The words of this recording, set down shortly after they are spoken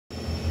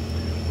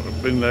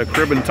Been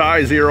cribbing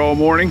ties here all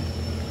morning.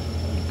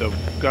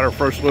 Got our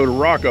first load of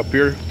rock up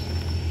here.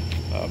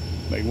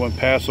 Made one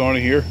pass on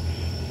it here.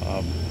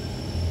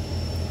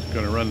 Just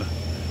gonna run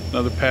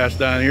another pass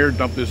down here,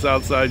 dump this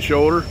outside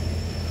shoulder,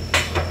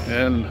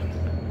 and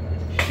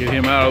get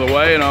him out of the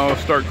way, and I'll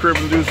start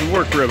cribbing, do some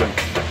work cribbing.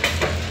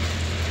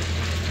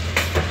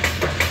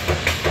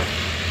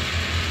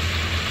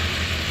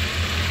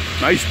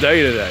 Nice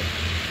day today.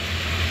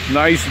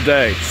 Nice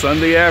day.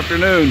 Sunday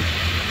afternoon.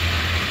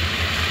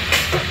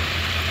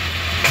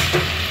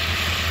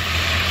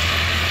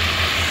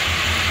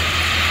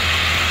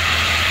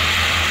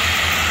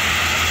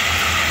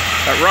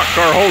 That rock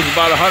car holds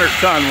about 100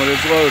 ton when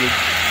it's loaded.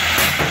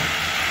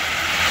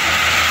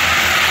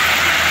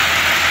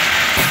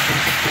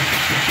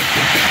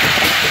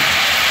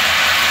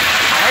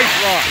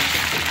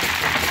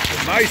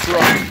 Nice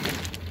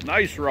rock.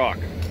 Nice rock.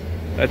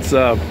 That's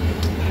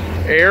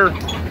air.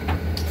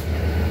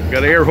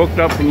 Got air hooked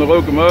up from the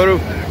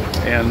locomotive,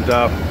 and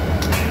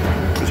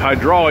there's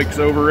hydraulics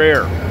over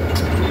air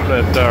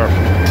that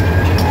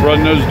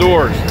run those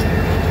doors.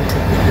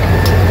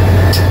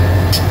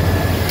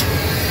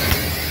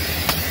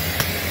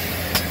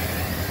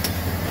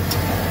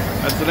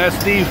 That's an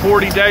SD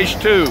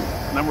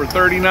 40-2, number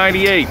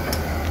 3098.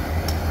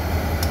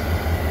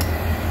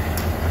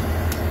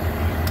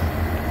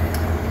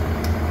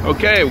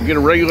 Okay, we'll get a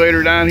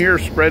regulator down here,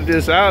 spread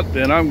this out,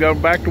 then I'm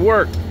going back to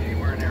work.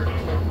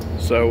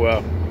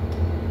 So,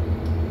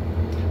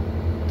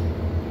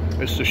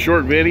 it's a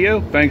short video.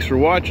 Thanks for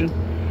watching.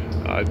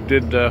 I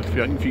did,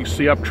 if you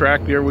see up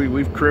track there,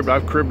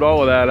 I've cribbed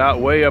all of that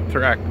out way up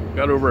track.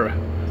 Got over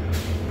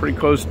pretty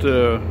close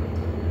to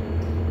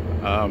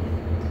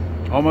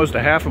almost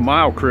a half a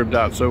mile cribbed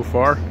out so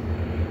far,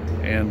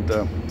 and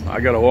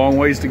I got a long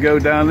ways to go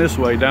down this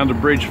way, down to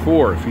Bridge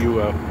 4. If you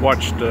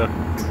watched,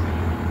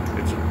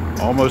 it's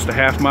almost a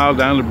half mile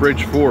down to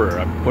Bridge 4.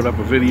 I put up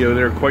a video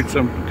there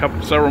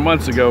several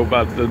months ago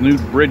about the new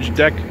bridge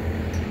deck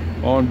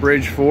on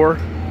Bridge 4.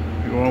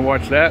 You want to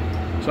watch that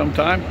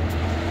sometime?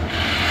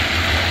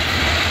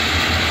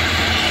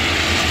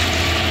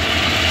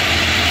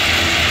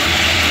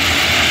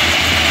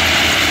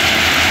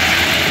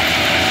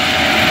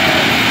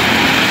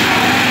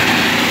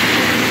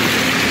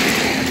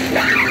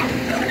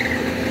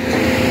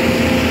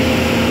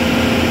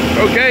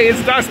 Okay,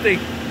 it's dusty.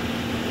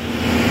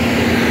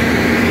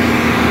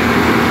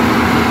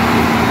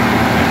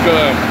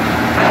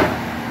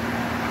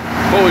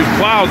 Pull these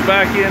plows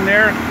back in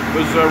there.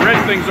 Those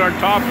red things on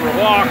top are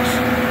locks,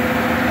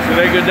 so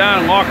they go down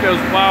and lock those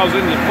plows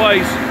into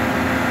place.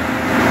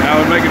 Now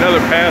we'll make another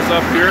pass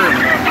up here and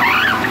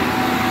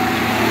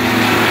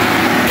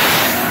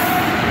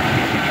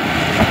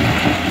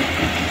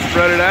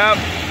spread it out.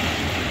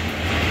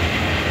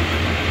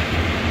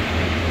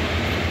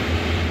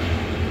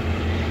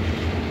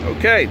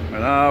 Okay,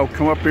 and I'll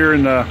come up here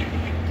in the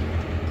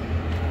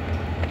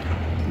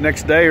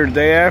next day or the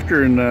day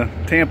after and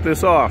tamp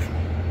this off.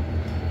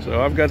 So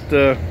I've got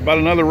about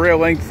another rail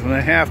length and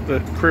a half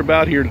to crib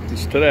out here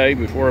today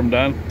before I'm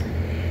done.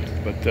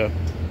 But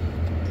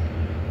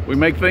we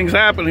make things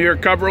happen here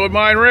at Cumberland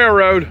Mine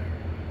Railroad.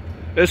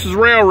 This is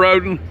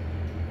railroading.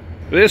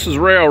 This is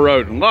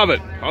railroading. Love it.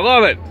 I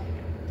love it.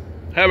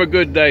 Have a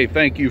good day.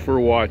 Thank you for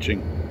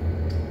watching.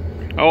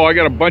 Oh, I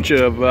got a bunch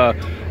of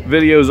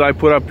videos I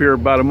put up here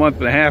about a month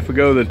and a half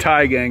ago, the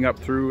tie gang up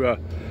through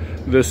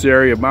this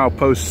area,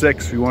 milepost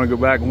 6. If you want to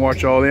go back and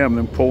watch all them,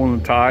 then pulling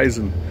the ties,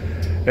 and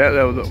that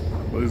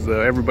was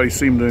everybody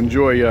seemed to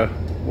enjoy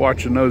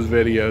watching those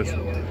videos.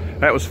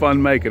 That was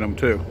fun making them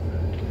too.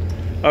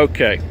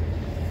 Okay.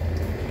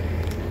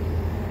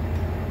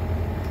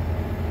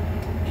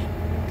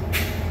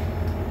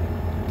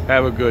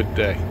 Have a good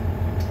day.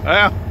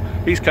 Well,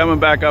 he's coming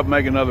back up,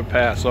 make another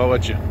pass. So I'll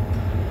let you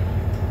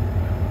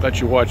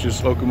watch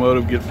this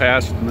locomotive get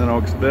past, and then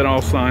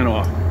I'll sign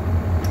off.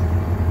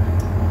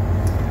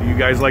 You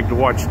guys like to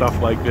watch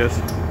stuff like this.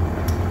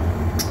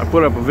 I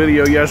put up a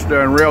video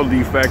yesterday on rail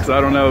defects.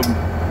 I don't know,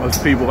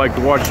 most people like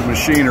to watch the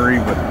machinery,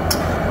 but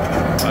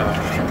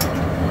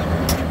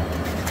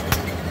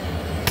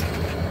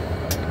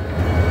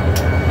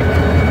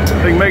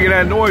I think making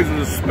that noise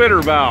is a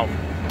spitter valve.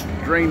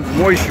 Drains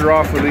moisture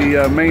off of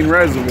the main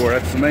reservoir.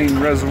 That's the main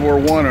reservoir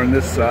 1 on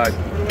this side.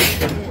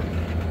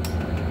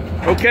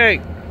 Okay.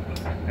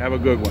 Have a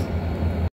good one.